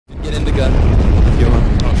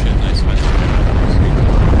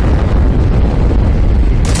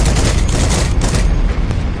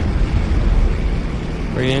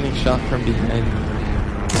shot from behind.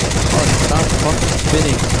 Oh, stop fucking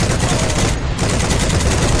spinning.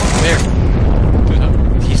 There.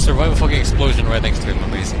 He survived a fucking explosion right next to him.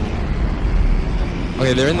 Amazing.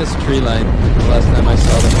 Okay, they're in this tree line. The last time I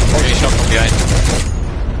saw them. Oh, he shot from behind.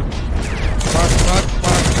 Fuck.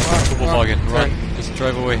 Run. Just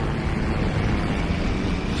drive away.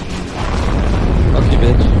 Okay,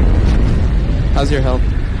 bitch. How's your health?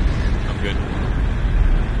 I'm good.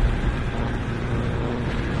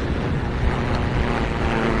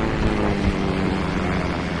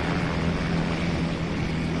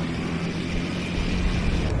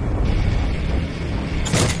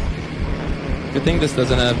 Good thing this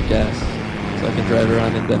doesn't have gas, so I can drive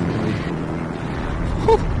around indefinitely.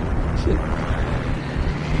 Shit.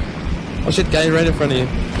 Oh shit, guy right in front of you.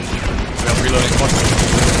 I'm reloading. Fuck.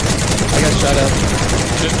 I got shot at.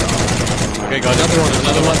 Shit. Okay, got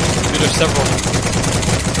another one. Dude, there's several.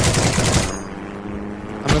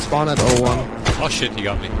 I'm gonna spawn at 01. Oh shit, he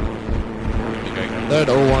got me. Okay. They're at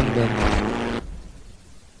 01 then.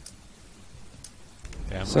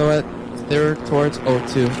 Damn. So they're towards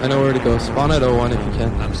 02. I know where to go. Spawn at 01 if you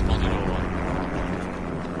can. I'm spawning at 01.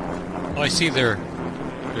 Oh, I see their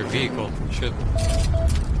vehicle. Shit.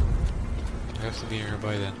 I have to be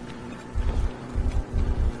nearby then.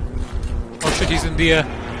 Oh shit, he's in the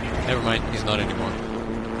never mind, he's not anymore.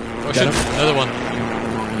 Oh shit, another one.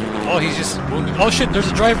 Oh, he's just wounded. Oh shit, there's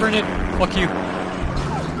a driver in it. Fuck you.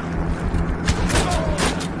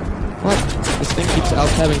 What? This thing keeps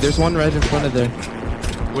out-tabbing. There's one right in front of there.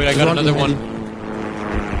 Wait, I got another one.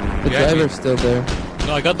 The driver's still there.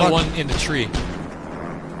 No, I got the one in the tree.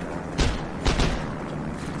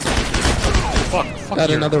 Fuck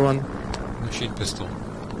got another one. Machine pistol.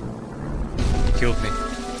 He killed me.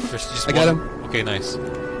 There's just I got him. Okay, nice. I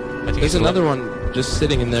think there's another one just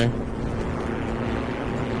sitting in there.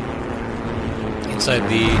 Inside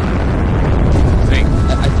the thing.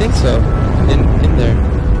 I think so. In there.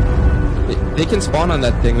 They can spawn on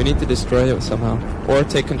that thing. We need to destroy it somehow. Or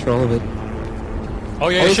take control of it. Oh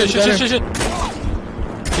yeah, shit.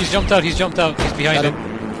 He's jumped out, he's behind him.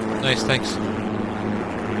 Nice, thanks.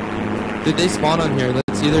 Did they spawn on here?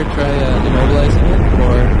 Let's either try immobilizing it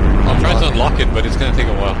or... I'm trying to unlock it, but it's gonna take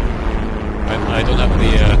a while. I don't have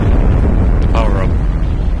the power up.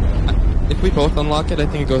 If we both unlock it, I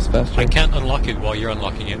think it goes faster. I can't unlock it while you're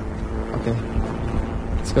unlocking it. Okay.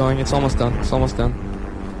 It's going, it's almost done.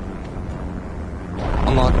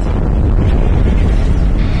 Unlocked.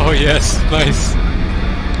 Oh yes, nice.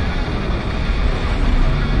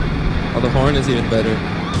 Oh, the horn is even better. Yeah.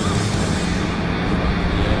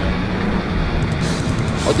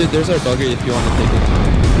 Oh dude, there's our buggy if you want to take it.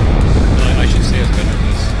 No, I should say it's better than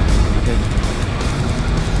this. Okay.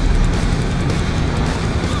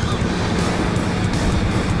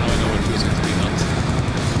 Now I know what feels going to be nuts.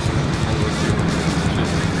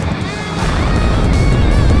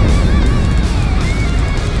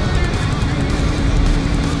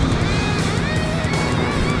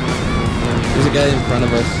 There's a guy in front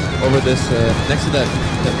of us. Over this, next to that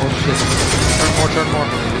oh shit. Turn more.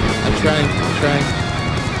 I'm trying.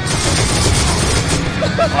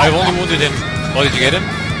 I've only wounded him. Oh, did you get him?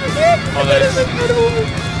 Oh, nice.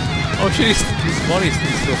 Oh shit, his body's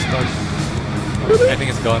still stuck. I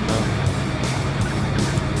think it's gone now.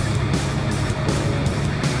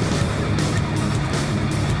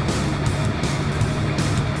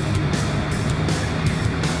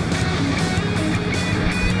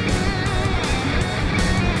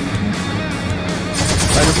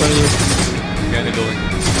 Right in front of you. Behind the building.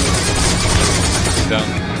 He's down.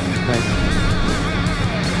 Nice.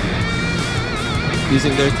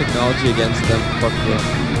 Using their technology against them. Fuck yeah.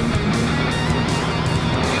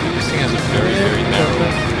 This thing has a very, very narrow...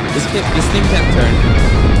 This thing can't turn.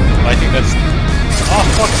 I think that's... Oh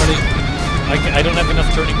fuck, buddy. I don't have enough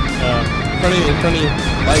turning... In front of you.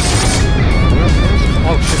 Like...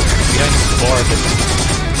 Oh shit, behind this bar.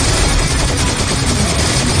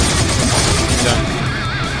 He's done.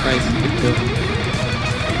 Nice, good kill.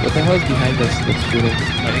 What the hell is behind us that's shooting?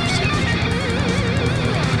 I think it's infantry.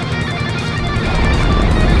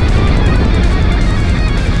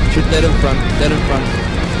 Shoot dead in front.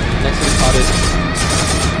 Next to the cottage.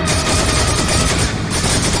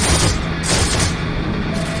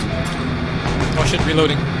 Oh shit,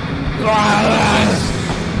 reloading. Nice.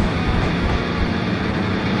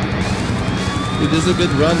 Dude, this is a good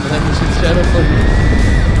run, man. We should ShadowPlay.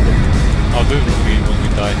 I'll do it when we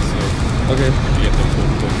die, so... Okay. We get the full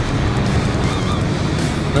clip.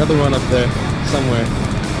 Another one up there. Somewhere.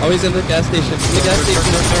 Oh, he's in the gas station. Dude,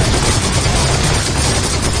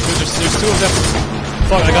 there's two of them.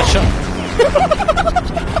 Fuck, I got shot.